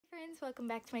friends, welcome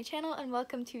back to my channel and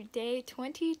welcome to day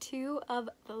 22 of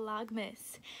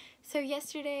Vlogmas. So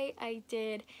yesterday I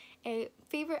did a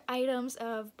favorite items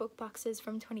of book boxes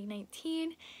from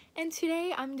 2019 and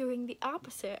today I'm doing the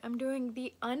opposite. I'm doing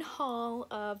the unhaul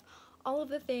of all of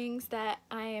the things that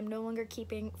I am no longer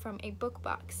keeping from a book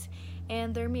box,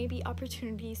 and there may be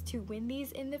opportunities to win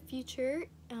these in the future,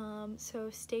 so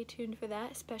stay tuned for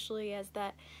that, especially as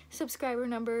that subscriber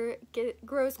number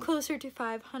grows closer to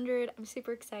 500. I'm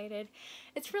super excited.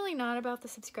 It's really not about the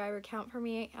subscriber count for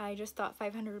me. I just thought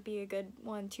 500 would be a good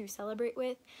one to celebrate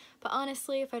with, but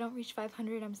honestly, if I don't reach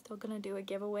 500, I'm still gonna do a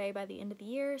giveaway by the end of the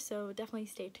year, so definitely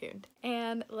stay tuned.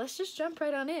 And let's just jump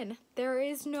right on in. There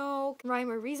is no rhyme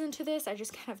or reason to this. I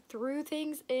just kind of threw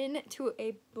things into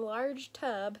a large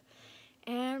tub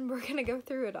and we're gonna go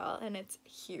through it all, and it's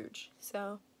huge,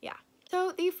 so yeah.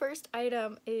 So the first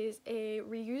item is a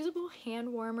reusable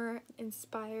hand warmer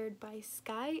inspired by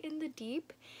Sky in the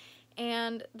Deep,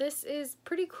 and this is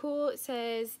pretty cool. It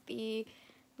says the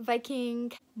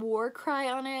Viking war cry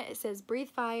on it. It says breathe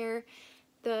fire.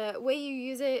 The way you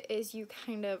use it is you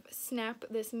kind of snap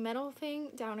this metal thing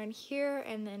down in here,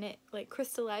 and then it like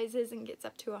crystallizes and gets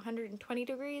up to 120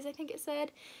 degrees, I think it said.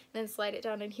 And then slide it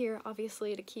down in here,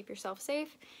 obviously to keep yourself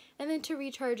safe. And then to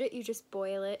recharge it, you just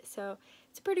boil it. So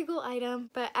it's a pretty cool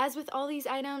item. But as with all these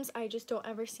items, I just don't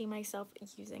ever see myself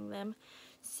using them.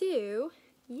 So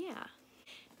yeah.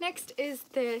 Next is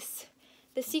this,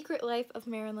 The Secret Life of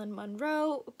Marilyn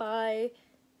Monroe by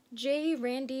J.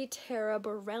 Randy Tara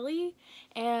Borelli,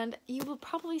 and you will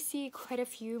probably see quite a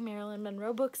few Marilyn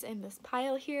Monroe books in this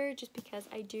pile here just because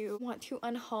I do want to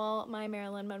unhaul my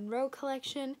Marilyn Monroe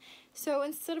collection. So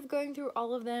instead of going through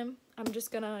all of them, I'm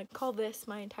just gonna call this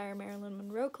my entire Marilyn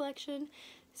Monroe collection.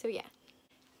 So yeah.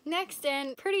 Next,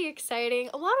 and pretty exciting,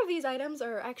 a lot of these items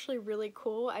are actually really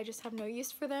cool, I just have no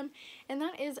use for them, and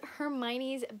that is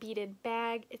Hermione's Beaded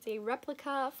Bag. It's a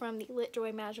replica from the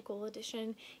LitJoy Magical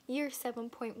Edition, year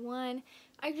 7.1.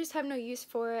 I just have no use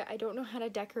for it. I don't know how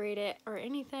to decorate it or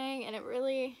anything, and it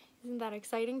really isn't that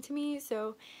exciting to me,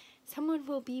 so someone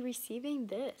will be receiving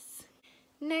this.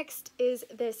 Next is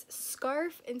this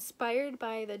scarf inspired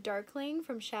by the Darkling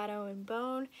from Shadow and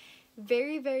Bone.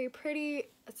 Very, very pretty.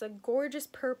 It's a gorgeous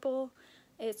purple.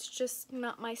 It's just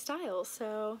not my style,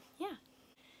 so yeah.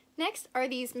 Next are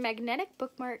these magnetic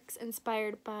bookmarks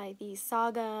inspired by the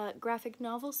Saga graphic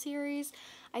novel series.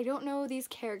 I don't know these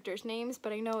characters' names,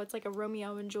 but I know it's like a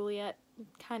Romeo and Juliet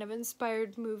kind of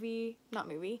inspired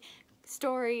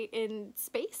story in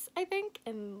space, I think,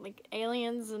 and like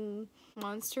aliens and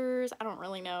monsters. I don't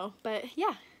really know, but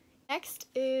yeah. Next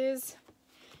is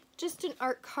just an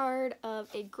art card of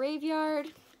a graveyard.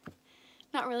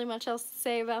 Not really much else to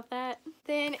say about that.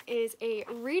 Then is a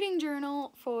reading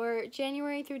journal for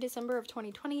January through December of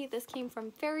 2020. This came from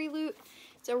Fairy Loot.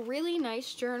 It's a really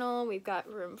nice journal. We've got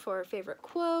room for favorite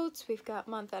quotes. We've got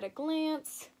month at a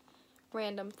glance,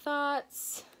 random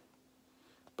thoughts,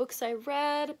 books I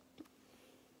read.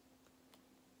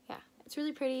 Yeah, it's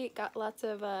really pretty. Got lots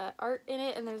of art in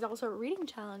it, and there's also reading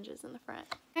challenges in the front.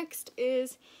 Next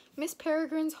is Miss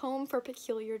Peregrine's Home for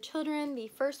Peculiar Children, the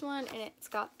first one, and it's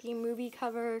got the movie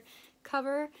cover,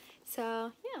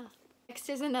 so yeah. Next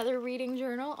is another reading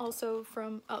journal, also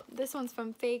from, oh, this one's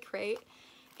from Fae Crate,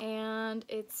 and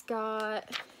it's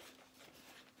got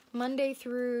Monday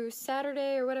through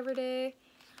Saturday or whatever day.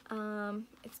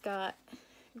 It's got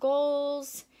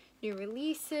goals, new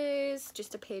releases,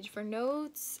 just a page for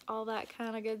notes, all that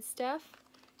kind of good stuff.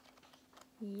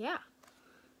 Yeah.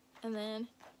 And then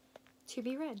to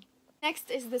be read.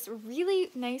 Next is this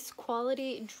really nice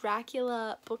quality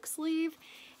Dracula book sleeve,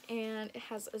 and it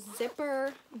has a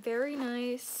zipper, very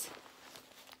nice.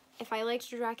 If I liked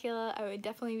Dracula, I would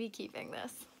definitely be keeping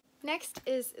this. Next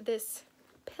is this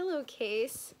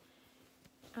pillowcase.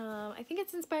 I think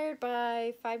it's inspired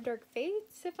by Five Dark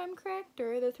Fates, if I'm correct,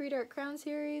 or the Three Dark Crown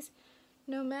series.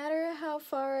 No matter how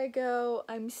far I go,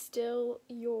 I'm still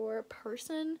your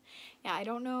person. Yeah, I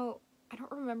don't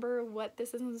remember what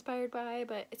this is inspired by,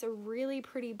 but it's a really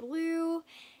pretty blue,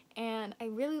 and I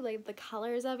really like the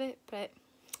colors of it, but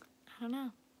I don't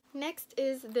know. Next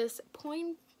is this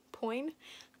coin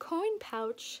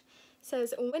pouch. It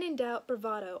says, when in doubt,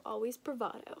 bravado, always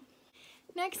bravado.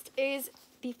 Next is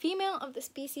The Female of the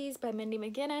Species by Mindy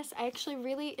McGinnis. I actually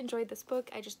really enjoyed this book.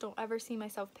 I just don't ever see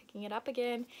myself picking it up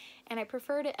again, and I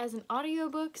preferred it as an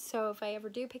audiobook, so if I ever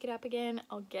do pick it up again,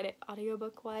 I'll get it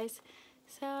audiobook wise.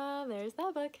 So there's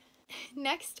that book.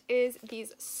 Next is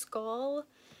these skull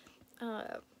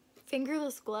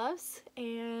fingerless gloves,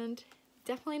 and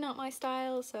definitely not my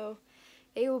style, so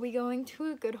they will be going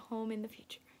to a good home in the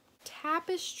future.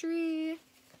 Tapestry,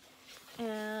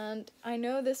 And I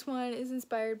know this one is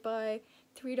inspired by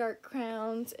Three Dark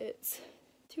Crowns. It's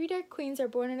three dark queens are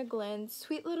born in a glen,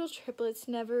 sweet little triplets,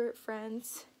 never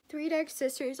friends. Three dark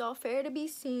sisters, all fair to be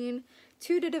seen,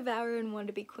 two to devour and one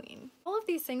to be queen. All of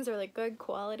these things are like good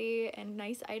quality and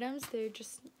nice items. They're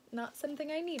just not something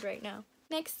I need right now.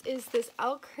 Next is this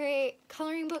Owlcrate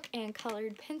coloring book and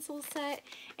colored pencil set.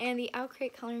 And the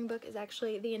Owlcrate coloring book is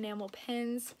actually the enamel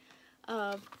pens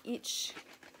of each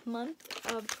month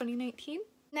of 2019.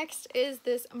 Next is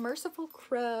this Merciful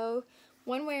Crow.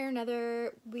 One way or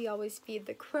another, we always feed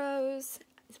the crows,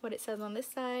 is what it says on this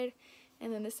side.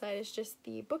 And then this side is just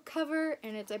the book cover,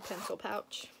 and it's a pencil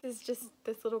pouch. This is just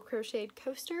this little crocheted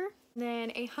coaster.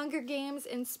 Then a Hunger Games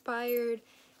inspired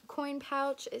coin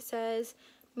pouch. It says,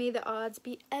 "May the odds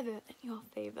be ever in your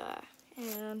favor."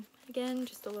 And again,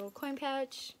 just a little coin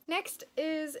pouch. Next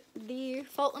is The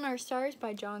Fault in Our Stars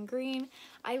by John Green.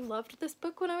 I loved this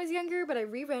book when I was younger, but I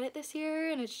reread it this year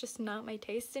and it's just not my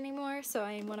taste anymore, so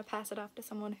I want to pass it off to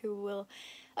someone who will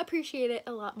appreciate it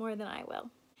a lot more than I will.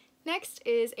 Next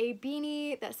is a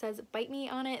beanie that says "Bite Me"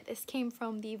 on it. This came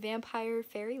from the Vampire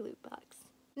Fairy loot box.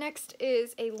 Next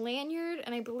is a lanyard,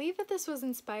 and I believe that this was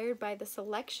inspired by The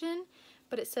Selection,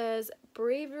 but it says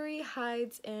 "Bravery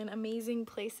hides in amazing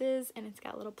places," and it's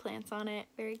got little plants on it.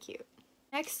 Very cute.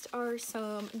 Next are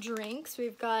some drinks.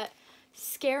 We've got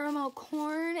Scaramel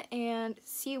Corn and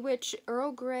Sea Witch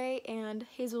Earl Grey and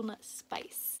Hazelnut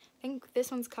Spice. I think this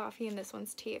one's coffee and this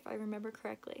one's tea, if I remember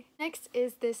correctly. Next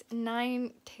is this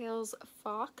Nine Tails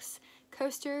Fox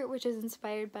coaster, which is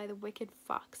inspired by the Wicked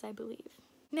Fox, I believe.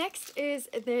 Next is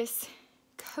this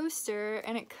coaster,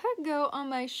 and it could go on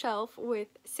my shelf with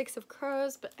Six of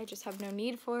Crows, but I just have no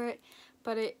need for it.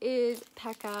 But it is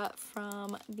Pekka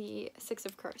from the Six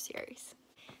of Crows series.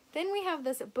 Then we have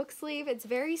this book sleeve. It's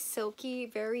very silky,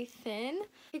 very thin.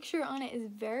 The picture on it is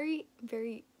very,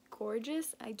 very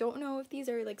gorgeous. I don't know if these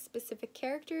are like specific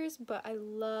characters, but I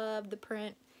love the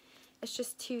print. It's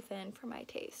just too thin for my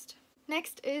taste.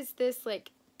 Next is this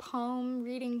like palm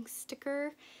reading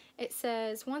sticker. It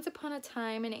says, "Once upon a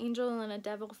time, an angel and a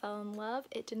devil fell in love.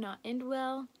 It did not end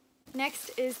well."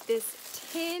 Next is this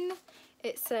tin.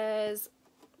 It says,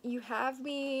 "You have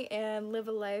me and live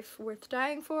a life worth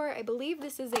dying for." I believe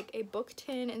this is like a book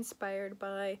tin inspired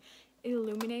by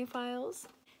Illuminae files.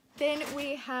 Then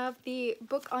we have the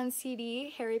book on CD,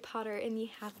 Harry Potter and the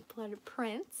Half-Blood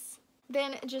Prince.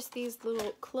 Then just these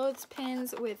little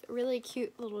clothespins with really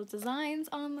cute little designs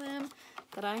on them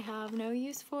that I have no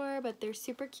use for, but they're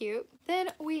super cute.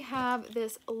 Then we have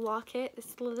this locket, the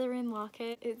Slytherin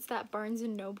locket. It's that Barnes &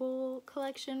 Noble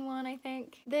collection one, I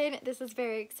think. Then this is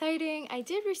very exciting. I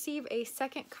did receive a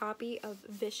second copy of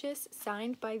Vicious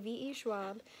signed by V.E.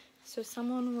 Schwab, so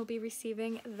someone will be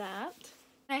receiving that.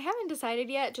 I haven't decided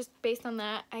yet, just based on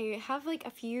that. I have like a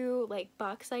few like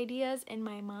box ideas in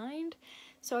my mind,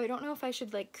 so I don't know if I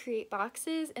should like create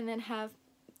boxes and then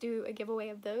do a giveaway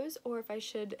of those, or if I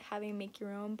should have a make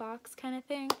your own box kind of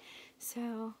thing.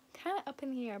 So kind of up in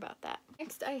the air about that.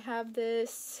 Next I have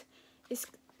this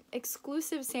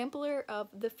exclusive sampler of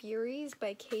The Furies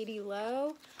by Katie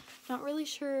Lowe. Not really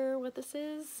sure what this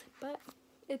is, but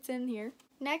it's in here.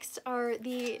 Next are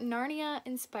the Narnia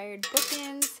inspired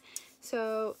bookends.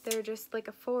 So they're just like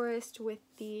a forest with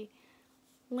the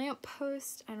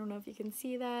lamppost. I don't know if you can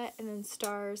see that, and then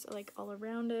stars like all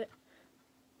around it.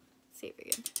 Let's see if we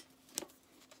can.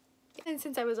 And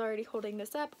since I was already holding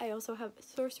this up, I also have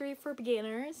Sorcery for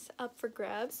Beginners up for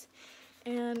grabs.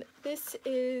 And this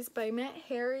is by Matt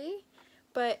Harry,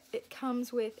 but it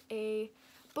comes with a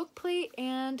book plate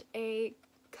and a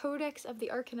Codex of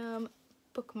the Arcanum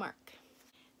bookmark.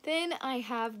 Then I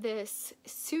have this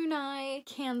Sunai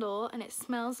candle, and it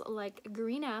smells like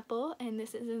green apple, and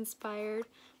this is inspired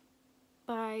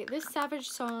by this Savage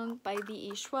Song by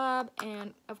V.E. Schwab,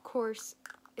 and of course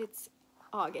it's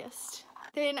August.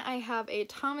 Then I have a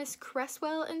Thomas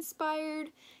Cresswell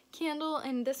inspired candle,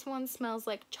 and this one smells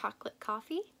like chocolate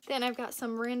coffee. Then I've got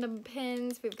some random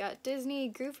pins. We've got Disney,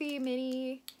 Goofy,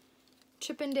 Minnie,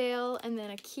 Chippendale, and then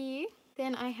a key.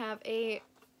 Then I have a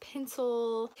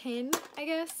pencil pin, I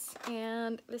guess,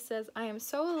 and this says, "I am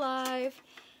so alive,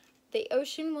 the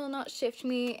ocean will not shift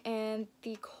me, and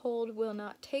the cold will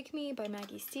not take me" by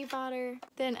Maggie Stiefvater.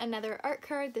 Then another art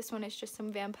card. This one is just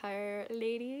some vampire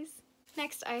ladies.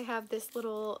 Next I have this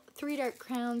little Three Dark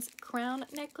Crowns crown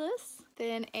necklace.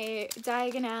 Then a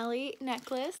Diagon Alley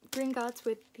necklace, Gringotts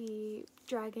with the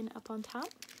dragon up on top.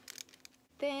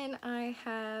 Then I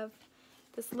have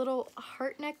this little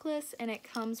heart necklace, and it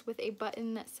comes with a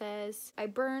button that says, "I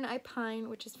burn, I pine,"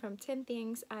 which is from 10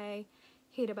 Things I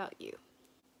Hate About You.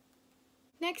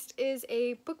 Next is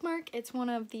a bookmark. It's one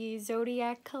of the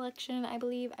Zodiac collection, I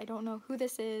believe. I don't know who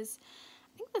this is.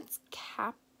 I think that's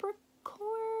Capricorn.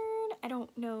 I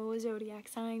don't know zodiac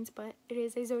signs, but it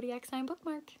is a zodiac sign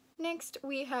bookmark. Next,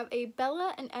 we have a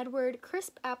Bella and Edward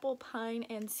Crisp Apple Pine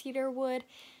and Cedarwood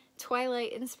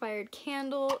Twilight inspired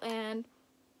candle, and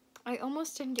I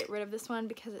almost didn't get rid of this one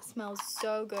because it smells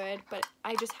so good, but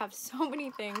I just have so many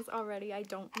things already. I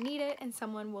don't need it, and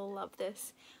someone will love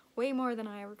this way more than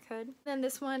I ever could. Then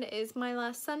this one is My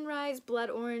Last Sunrise, Blood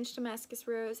Orange, Damascus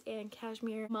Rose, and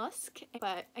Cashmere Musk,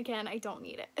 but again, I don't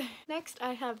need it. Next,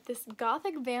 I have this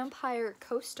Gothic Vampire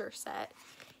coaster set,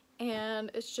 and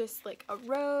it's just like a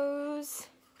rose,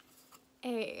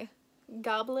 a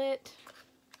goblet,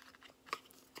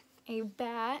 a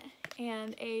bat,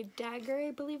 and a dagger,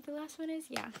 I believe the last one is,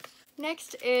 yeah.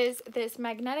 Next is this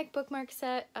magnetic bookmark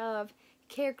set of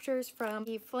characters from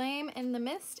The Flame and the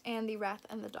Mist and The Wrath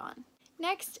and the Dawn.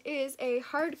 Next is a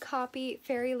hard copy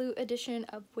Fairy Loot edition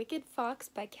of Wicked Fox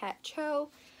by Kat Cho.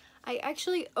 I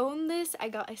actually own this. I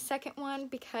got a second one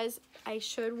because I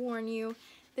should warn you,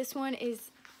 this one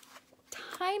is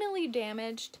tinily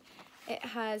damaged. It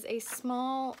has a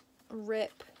small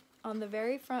rip on the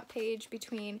very front page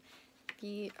between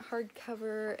the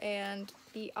hardcover and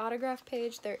the autograph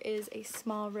page. There is a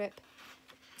small rip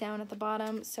down at the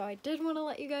bottom, so I did want to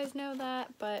let you guys know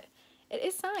that, but it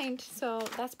is signed, so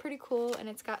that's pretty cool, and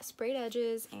it's got sprayed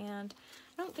edges, and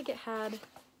I don't think it had,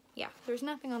 yeah, there's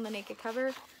nothing on the naked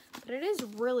cover, but it is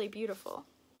really beautiful.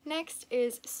 Next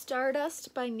is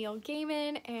Stardust by Neil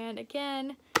Gaiman, and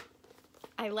again,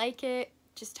 I like it,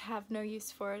 just have no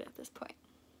use for it at this point.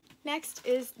 Next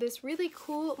is this really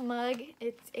cool mug.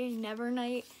 It's a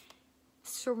Nevernight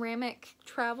ceramic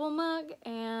travel mug,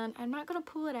 and I'm not gonna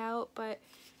pull it out, but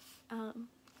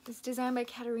it's designed by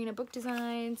Katarina Book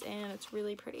Designs, and it's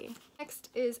really pretty. Next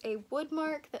is a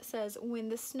woodmark that says, when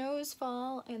the snows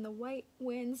fall and the white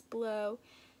winds blow,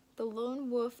 the lone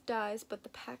wolf dies but the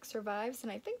pack survives,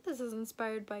 and I think this is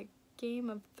inspired by Game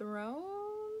of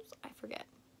Thrones? I forget.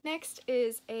 Next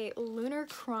is a Lunar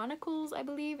Chronicles, I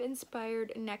believe,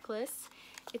 inspired necklace.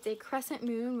 It's a crescent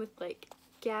moon with like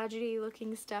gadgety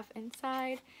looking stuff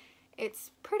inside.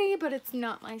 It's pretty, but it's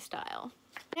not my style.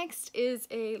 Next is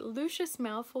a Lucius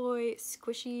Malfoy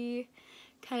squishy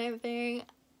kind of thing.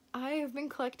 I have been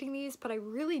collecting these, but I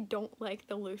really don't like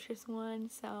the Lucius one,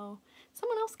 so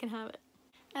someone else can have it.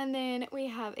 And then we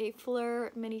have a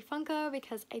Fleur Mini Funko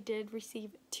because I did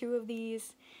receive 2 of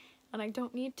these, and I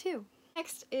don't need 2.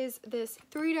 Next is this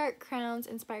Three Dark Crowns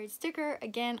inspired sticker.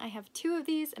 Again, I have 2 of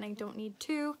these and I don't need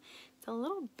 2. It's a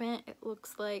little bent, it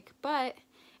looks like, but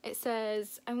it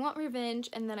says, I want revenge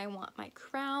and then I want my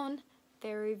crown.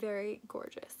 Very, very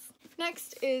gorgeous.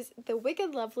 Next is The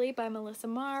Wicked Lovely by Melissa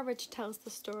Marr, which tells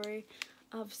the story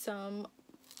of some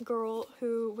girl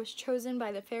who was chosen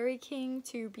by the Fairy King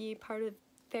to be part of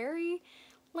Fairy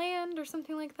Land or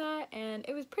something like that, and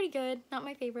it was pretty good. Not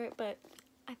my favorite, but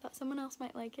I thought someone else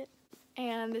might like it.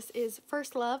 And this is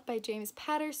First Love by James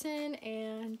Patterson,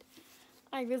 and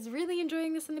I was really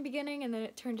enjoying this in the beginning, and then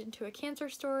it turned into a cancer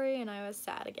story and I was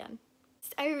sad again.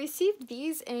 I received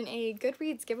these in a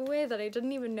Goodreads giveaway that I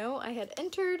didn't even know I had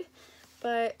entered,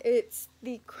 but it's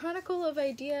The Chronicle of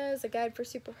Ideas, a guide for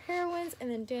superheroines, and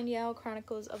then Danielle,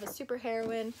 Chronicles of a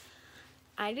Superheroine.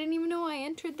 I didn't even know I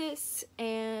entered this,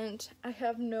 and I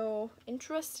have no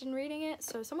interest in reading it,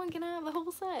 so someone can have the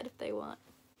whole set if they want.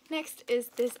 Next is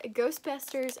this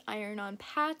Ghostbusters iron-on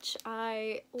patch.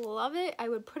 I love it. I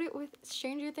would put it with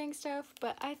Stranger Things stuff,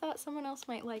 but I thought someone else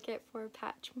might like it for a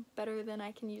patch better than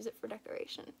I can use it for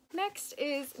decoration. Next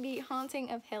is The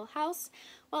Haunting of Hill House.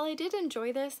 While I did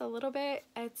enjoy this a little bit,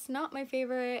 it's not my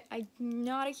favorite. I'm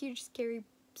not a huge scary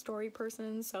story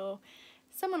person, so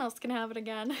someone else can have it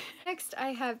again. Next,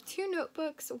 I have 2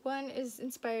 notebooks. One is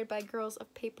inspired by Girls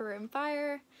of Paper and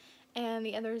Fire, and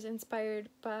the other is inspired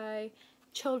by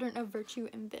Children of Virtue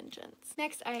and Vengeance.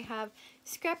 Next, I have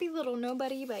Scrappy Little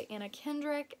Nobody by Anna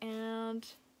Kendrick, and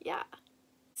yeah,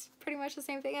 it's pretty much the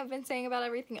same thing I've been saying about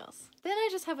everything else. Then I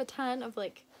just have a ton of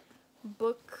like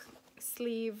book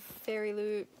sleeve, Fairy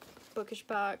Loot, Bookish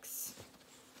box,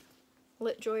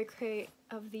 Lit Joy crate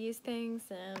of these things,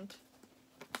 and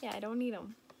yeah, I don't need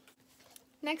them.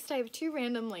 Next, I have 2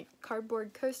 random like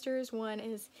cardboard coasters. One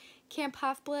is Camp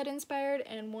Half-Blood inspired,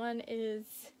 and one is,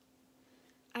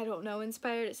 I don't know,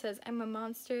 inspired. It says, I'm a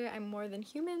monster, I'm more than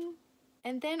human.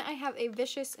 And then I have a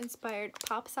Vicious inspired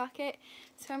pop socket.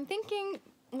 So I'm thinking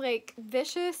like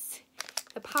Vicious,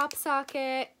 the pop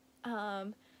socket,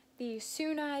 the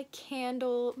Sunai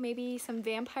candle, maybe some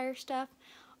vampire stuff,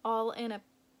 all in a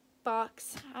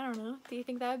box. I don't know. Do you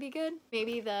think that would be good?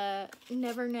 Maybe the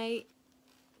Nevernight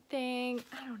thing.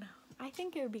 I don't know. I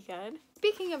think it would be good.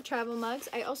 Speaking of travel mugs,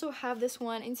 I also have this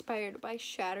one inspired by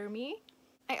Shatter Me.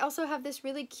 I also have this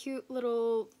really cute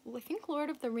little, I think Lord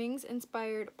of the Rings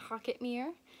inspired pocket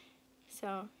mirror.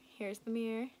 So here's the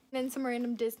mirror. Then some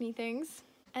random Disney things.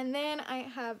 And then I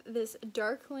have this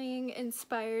Darkling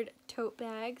inspired tote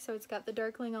bag. So it's got the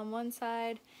Darkling on one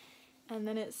side. And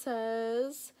then it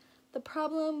says, the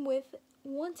problem with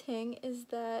wanting is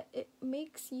that it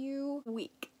makes you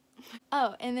weak.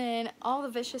 Oh, and then all the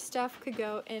vicious stuff could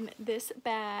go in this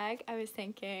bag, I was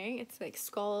thinking. It's like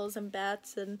skulls and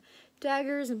bats and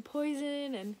daggers and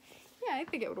poison, and yeah, I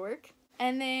think it would work.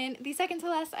 And then the second to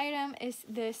last item is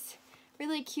this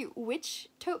really cute witch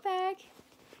tote bag.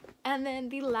 And then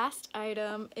the last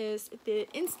item is the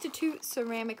Institute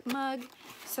ceramic mug.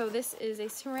 So this is a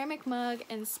ceramic mug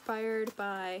inspired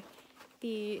by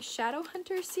the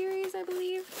Shadowhunter series, I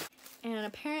believe. And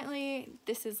apparently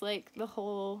this is like the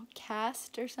whole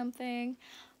cast or something.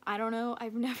 I don't know.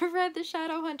 I've never read the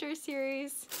Shadowhunter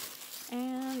series.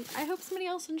 And I hope somebody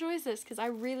else enjoys this because I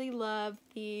really love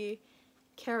the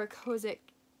Karakozik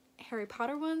Harry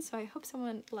Potter one. So I hope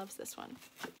someone loves this one.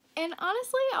 And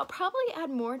honestly, I'll probably add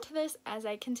more to this as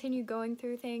I continue going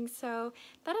through things. So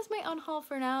that is my unhaul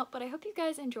for now, but I hope you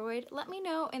guys enjoyed. Let me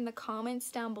know in the comments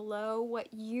down below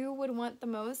what you would want the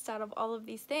most out of all of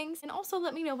these things. And also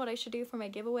let me know what I should do for my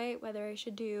giveaway, whether I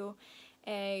should do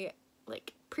a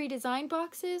like pre-designed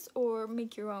boxes or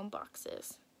make your own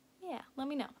boxes. Yeah, let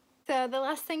me know. So the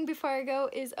last thing before I go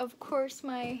is, of course,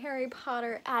 my Harry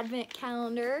Potter advent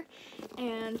calendar,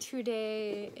 and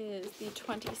today is the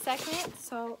 22nd,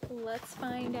 so let's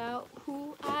find out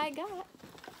who I got.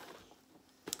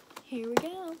 Here we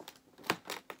go.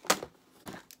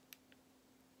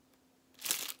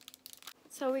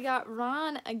 So we got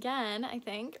Ron again, I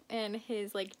think, in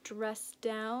his like dressed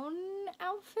down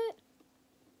outfit,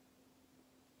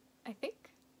 I think.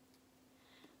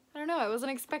 I don't know, I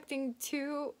wasn't expecting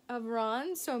two of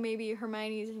Ron, so maybe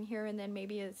Hermione's in here and then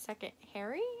maybe a second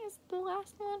Harry is the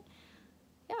last one.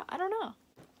 Yeah, I don't know.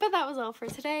 But that was all for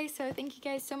today, so thank you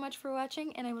guys so much for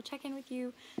watching, and I will check in with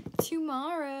you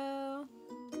tomorrow.